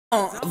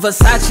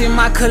Versace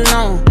my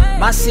cologne,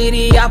 my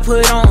city I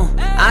put on.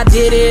 I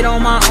did it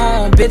on my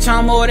own, bitch.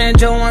 I'm more than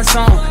Joe and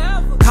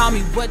Song. Call me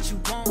what you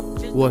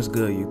want. What's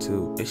good,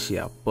 YouTube? It's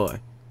your boy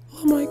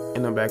Lil Mike,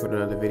 and I'm back with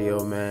another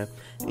video, man.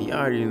 And you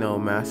already know,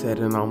 man, I said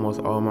it in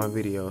almost all my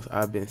videos,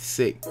 I've been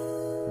sick,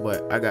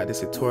 but I got this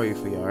tutorial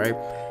for y'all. Right,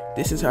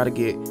 this is how to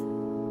get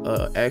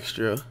a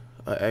extra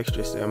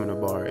stamina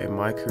bar in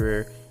my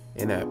career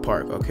in that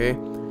park. Okay,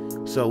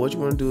 so what you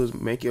want to do is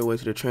make your way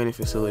to the training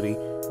facility.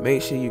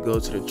 Make sure you go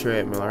to the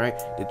treadmill. All right,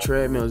 the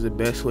treadmill is the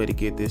best way to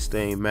get this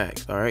thing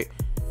maxed. All right,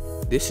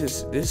 this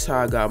is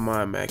how I got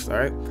mine maxed. All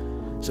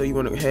right, so you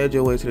want to head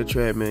your way to the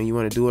treadmill. You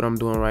want to do what I'm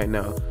doing right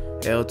now.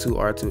 L2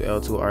 R2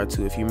 L2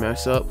 R2. If you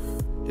mess up,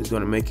 it's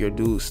gonna make your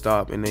dude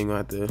stop, and then you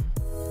have to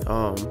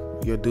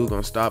your dude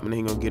gonna stop, and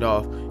then he gonna get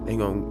off, and he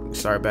gonna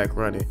start back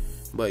running.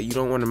 But you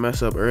don't want to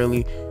mess up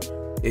early.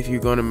 If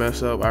you're gonna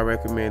mess up, I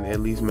recommend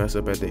at least mess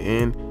up at the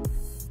end.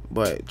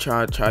 But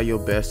try your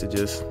best to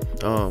just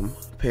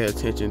pay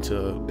attention to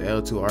the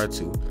L2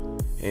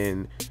 R2,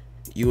 and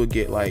you will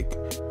get like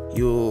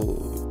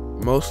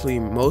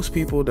most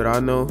people that I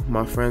know,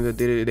 my friends that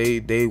did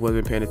it, they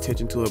wasn't paying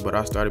attention to it, but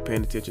I started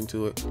paying attention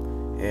to it,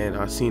 and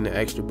I seen the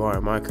extra bar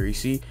in my career. You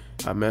see,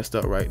 I messed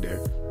up right there.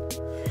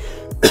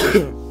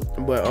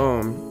 But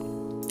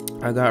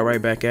I got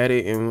right back at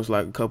it, and it was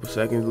like a couple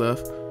seconds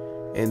left.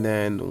 And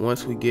then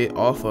once we get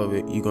off of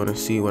it, you're gonna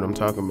see what I'm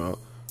talking about.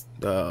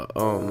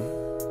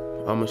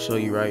 I'm gonna show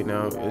you right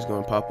now. It's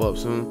gonna pop up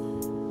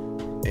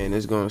soon, and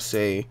it's gonna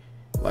say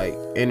like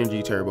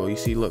energy turbo. You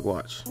see, look,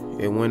 watch.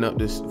 It went up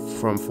this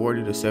from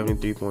 40 to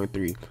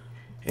 73.3,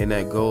 and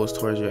that goes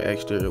towards your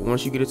extra.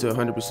 Once you get it to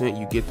 100%,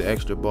 you get the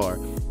extra bar.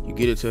 You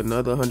get it to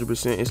another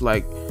 100%, it's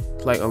like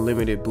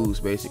unlimited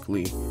boost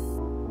basically.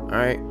 All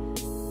right,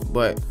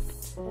 but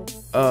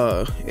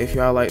if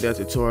y'all like that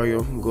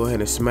tutorial, go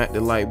ahead and smack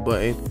the like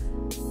button.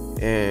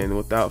 And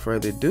without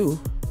further ado,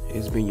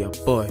 it's been your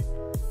boy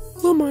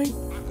Lil Mike.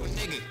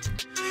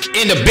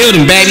 In the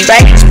building, baby.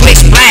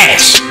 Split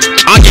splash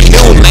on your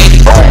new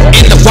lady.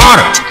 In the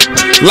water,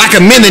 like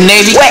a million,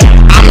 Navy.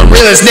 I'm the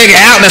realest nigga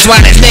out, that's why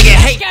this nigga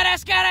hate.